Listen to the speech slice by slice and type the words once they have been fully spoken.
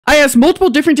asked multiple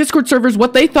different Discord servers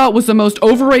what they thought was the most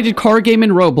overrated car game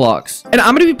in Roblox. And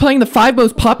I'm going to be playing the 5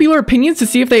 most popular opinions to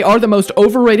see if they are the most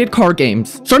overrated car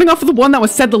games. Starting off with the one that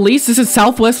was said the least, this is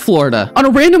Southwest Florida. On a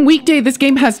random weekday, this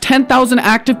game has 10,000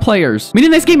 active players,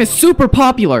 meaning this game is super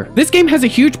popular. This game has a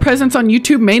huge presence on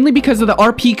YouTube mainly because of the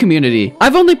RP community.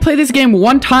 I've only played this game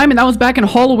one time, and that was back in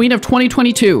Halloween of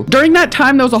 2022. During that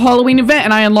time, there was a Halloween event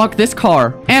and I unlocked this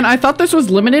car. And I thought this was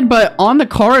limited, but on the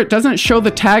car, it doesn't show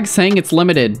the tag saying it's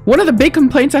limited. One of the big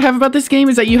complaints I have about this game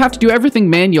is that you have to do everything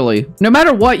manually. No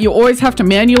matter what, you always have to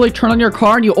manually turn on your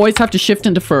car and you always have to shift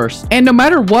into first. And no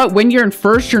matter what, when you're in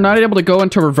first, you're not able to go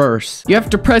into reverse. You have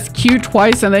to press Q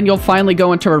twice and then you'll finally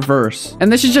go into reverse.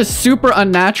 And this is just super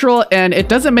unnatural and it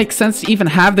doesn't make sense to even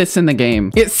have this in the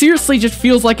game. It seriously just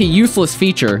feels like a useless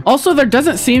feature. Also, there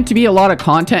doesn't seem to be a lot of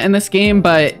content in this game,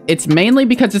 but it's mainly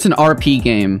because it's an RP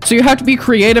game. So you have to be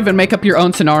creative and make up your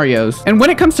own scenarios. And when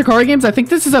it comes to car games, I think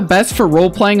this is the best for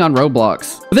role-playing on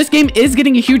Roblox. But this game is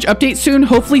getting a huge update soon,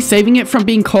 hopefully saving it from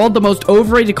being called the most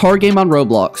overrated car game on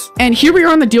Roblox. And here we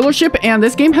are on the dealership, and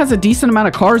this game has a decent amount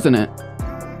of cars in it.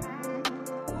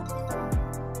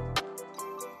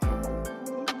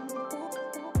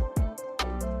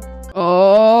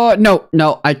 Oh,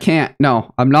 no, I can't.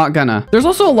 No, I'm not gonna. There's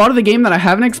also a lot of the game that I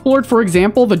haven't explored. For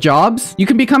example, the jobs. You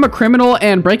can become a criminal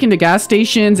and break into gas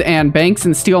stations and banks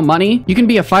and steal money. You can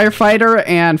be a firefighter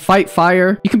and fight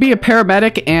fire. You can be a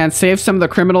paramedic and save some of the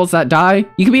criminals that die.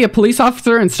 You can be a police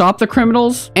officer and stop the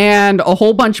criminals, and a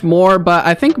whole bunch more, but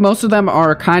I think most of them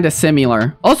are kind of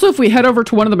similar. Also, if we head over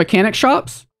to one of the mechanic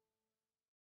shops,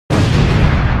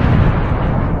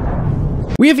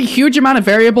 we have a huge amount of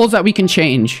variables that we can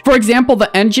change. For example, the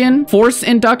engine, force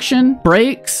induction,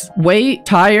 brakes, weight,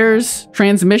 tires,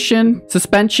 transmission,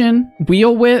 suspension,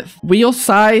 wheel width, wheel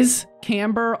size,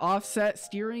 camber, offset,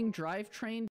 steering,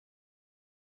 drivetrain.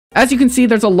 As you can see,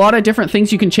 there's a lot of different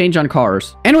things you can change on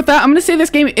cars. And with that, I'm going to say this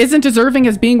game isn't deserving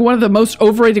as being one of the most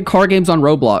overrated car games on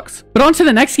Roblox. But on to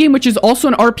the next game, which is also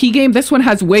an RP game. This one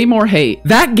has way more hate.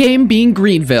 That game being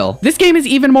Greenville. This game is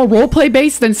even more roleplay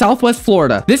based than Southwest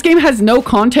Florida. This game has no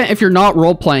content if you're not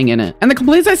roleplaying in it. And the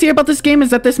complaints I see about this game is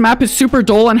that this map is super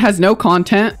dull and has no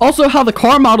content. Also, how the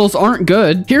car models aren't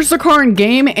good. Here's the car in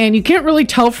game, and you can't really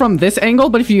tell from this angle,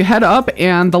 but if you head up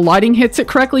and the lighting hits it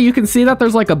correctly, you can see that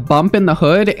there's like a bump in the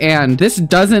hood, and this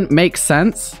doesn't make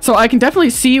sense. So I can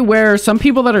definitely see where some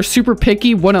people that are super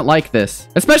picky wouldn't like this,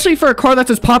 especially for a car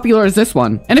that's as popular as this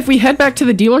one. And if we head back to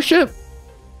the dealership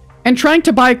and trying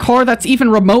to buy a car that's even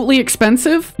remotely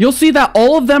expensive, you'll see that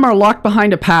all of them are locked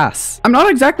behind a pass. I'm not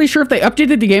exactly sure if they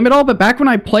updated the game at all, but back when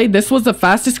I played, this was the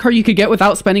fastest car you could get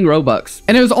without spending Robux.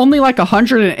 And it was only like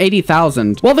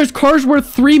 180,000. Well, there's cars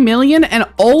worth 3 million and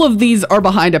all of these are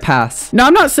behind a pass. Now,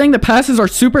 I'm not saying the passes are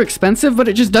super expensive, but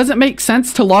it just doesn't make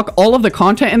sense to lock all of the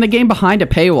content in the game behind a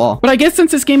paywall. But I guess since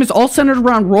this game is all centered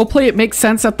around roleplay, it makes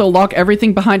sense that they'll lock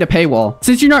everything behind a paywall,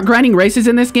 since you're not grinding races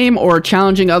in this game or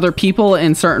challenging other people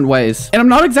in certain ways. And I'm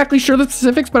not exactly sure the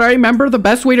specifics, but I remember the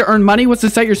best way to earn money was to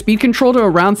set your speed control to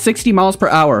around 60 miles per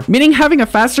hour, meaning having a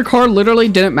faster car literally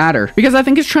didn't matter, because I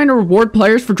think it's trying to reward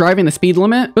players for driving the speed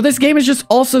limit. But this game is just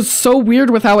also so weird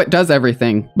with how it does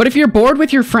everything. But if you're bored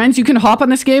with your friends, you can hop on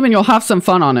this game and you'll have some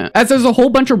fun on it, as there's a whole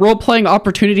bunch of role-playing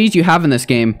opportunities you have in this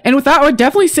game. And with that, I would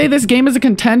definitely say this game is a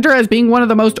contender as being one of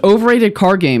the most overrated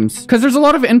car games, because there's a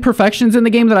lot of imperfections in the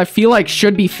game that I feel like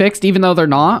should be fixed even though they're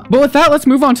not. But with that, let's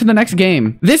move on to the next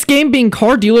game. This game being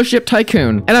Car Dealership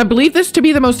Tycoon, and I believe this to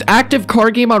be the most active car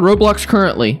game on Roblox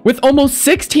currently, with almost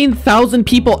 16,000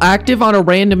 people active on a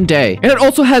random day. And it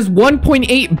also has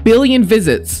 1.8 billion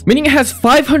visits, meaning it has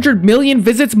 500 million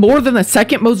visits, more than the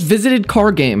second most visited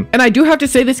car game. And I do have to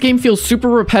say this game feels super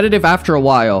repetitive after a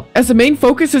while, as the main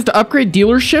focus is to upgrade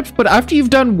dealerships, but after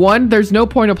you've done one, there's no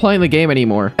point of playing the game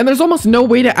anymore. And there's almost no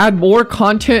way to add more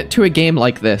content to a game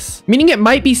like this, meaning it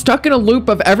might be stuck in a loop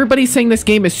of everybody saying this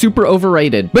game is super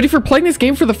overrated. But if you're playing this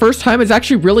game for the first time, it's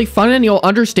actually really fun and you'll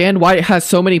understand why it has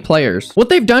so many players. What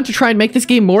they've done to try and make this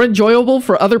game more enjoyable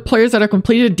for other players that have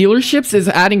completed dealerships is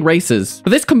adding races.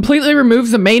 But this completely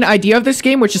removes the main idea of this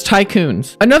game, which is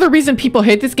tycoons. Another reason people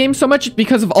hate this game so much is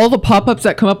because of all the pop-ups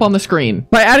that come up on the screen.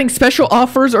 By adding special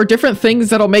offers or different things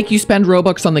that'll make you spend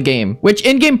Robux on the game, which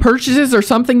in-game purchases are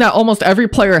something that almost every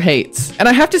player hates. And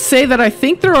I have to say that I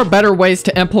think there are better ways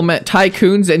to implement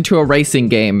tycoons into a racing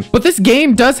game. But this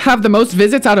game does have the most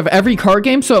visits out of every car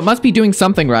game, so it must be doing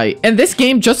something right. And this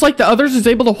game, just like the others, is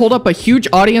able to hold up a huge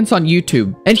audience on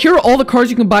YouTube. And here are all the cars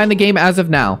you can buy in the game as of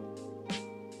now.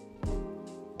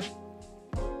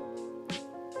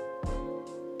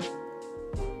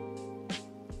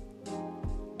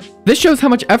 This shows how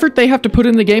much effort they have to put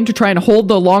in the game to try and hold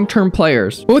the long-term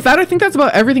players. But with that, I think that's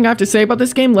about everything I have to say about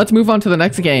this game. Let's move on to the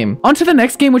next game. On to the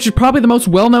next game, which is probably the most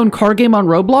well-known car game on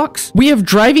Roblox. We have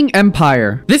Driving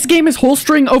Empire. This game is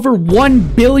holstering over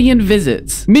 1 billion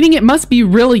visits, meaning it must be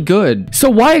really good. So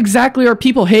why exactly are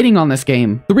people hating on this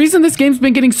game? The reason this game's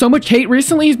been getting so much hate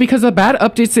recently is because of the bad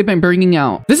updates they've been bringing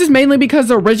out. This is mainly because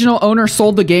the original owner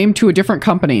sold the game to a different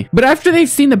company. But after they've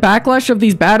seen the backlash of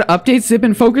these bad updates, they've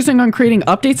been focusing on creating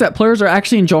updates that players are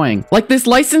actually enjoying, like this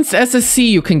licensed SSC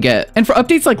you can get. And for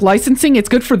updates like licensing, it's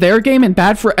good for their game and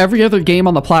bad for every other game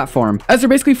on the platform, as they're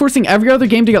basically forcing every other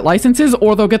game to get licenses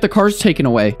or they'll get the cars taken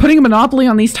away, putting a monopoly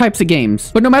on these types of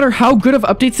games. But no matter how good of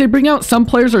updates they bring out, some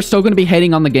players are still going to be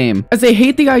hating on the game, as they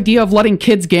hate the idea of letting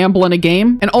kids gamble in a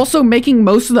game and also making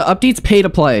most of the updates pay to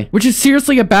play, which is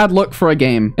seriously a bad look for a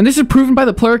game. And this is proven by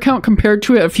the player count compared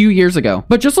to it a few years ago.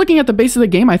 But just looking at the base of the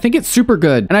game, I think it's super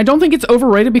good, and I don't think it's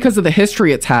overrated because of the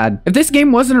history it's had. If this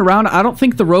game wasn't around, I don't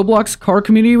think the Roblox car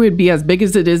community would be as big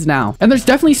as it is now. And there's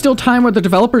definitely still time where the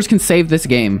developers can save this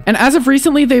game. And as of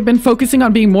recently, they've been focusing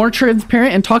on being more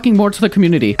transparent and talking more to the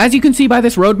community, as you can see by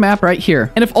this roadmap right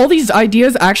here. And if all these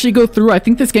ideas actually go through, I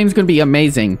think this game's gonna be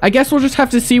amazing. I guess we'll just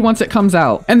have to see once it comes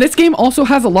out. And this game also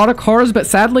has a lot of cars, but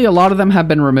sadly, a lot of them have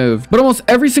been removed. But almost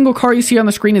every single car you see on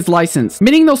the screen is licensed,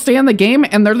 meaning they'll stay in the game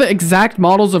and they're the exact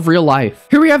models of real life.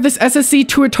 Here we have this SSC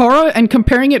Tuatara, and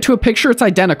comparing it to a picture, it's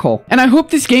identical. And I hope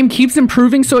this game keeps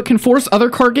improving so it can force other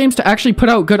car games to actually put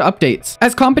out good updates,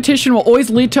 as competition will always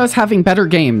lead to us having better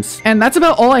games. And that's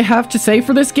about all I have to say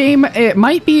for this game. It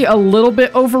might be a little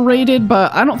bit overrated,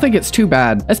 but I don't think it's too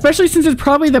bad, especially since it's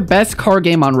probably the best car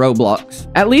game on Roblox,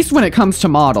 at least when it comes to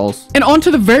models. And on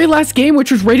to the very last game,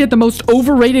 which was rated the most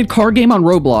overrated car game on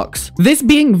Roblox, this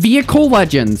being Vehicle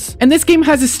Legends. And this game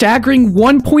has a staggering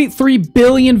 1.3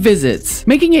 billion visits,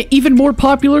 making it even more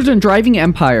popular than Driving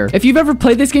Empire. If you've ever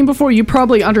played this game before, you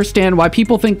probably understand why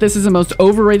people think this is the most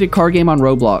overrated car game on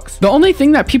Roblox. The only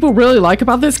thing that people really like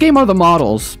about this game are the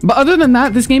models, but other than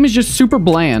that, this game is just super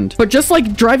bland. But just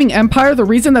like Driving Empire, the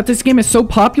reason that this game is so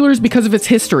popular is because of its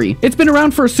history. It's been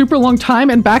around for a super long time,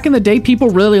 and back in the day, people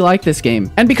really liked this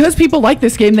game. And because people like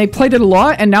this game, they played it a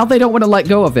lot, and now they don't want to let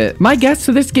go of it. My guess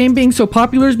to this game being so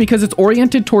popular is because it's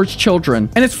oriented towards children,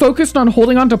 and it's focused on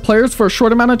holding on to players for a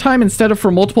short amount of time instead of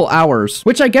for multiple hours,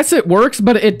 which I guess it works,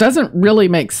 but it doesn't really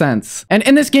make sense. And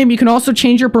in this game, you can also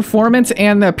change your performance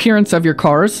and the appearance of your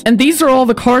cars, and these are all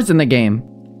the cars in the game.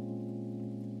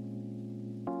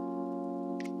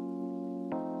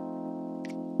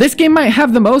 This game might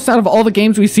have the most out of all the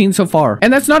games we've seen so far,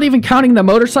 and that's not even counting the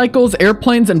motorcycles,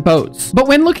 airplanes, and boats. But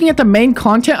when looking at the main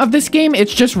content of this game,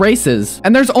 it's just races.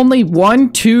 And there's only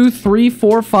 1, 2, 3,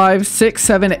 4, 5, 6,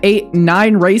 7, 8,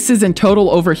 9 races in total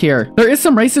over here. There is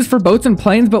some races for boats and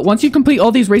planes, but once you complete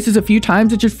all these races a few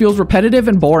times, it just feels repetitive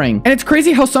and boring. And it's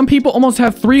crazy how some people almost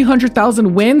have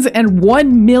 300,000 wins and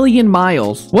 1 million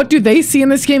miles. What do they see in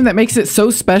this game that makes it so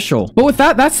special? But with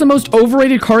that, that's the most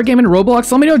overrated car game in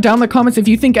Roblox. Let me know down in the comments if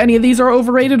you think any of these are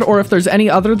overrated or if there's any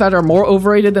other that are more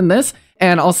overrated than this,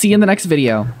 and I'll see you in the next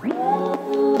video.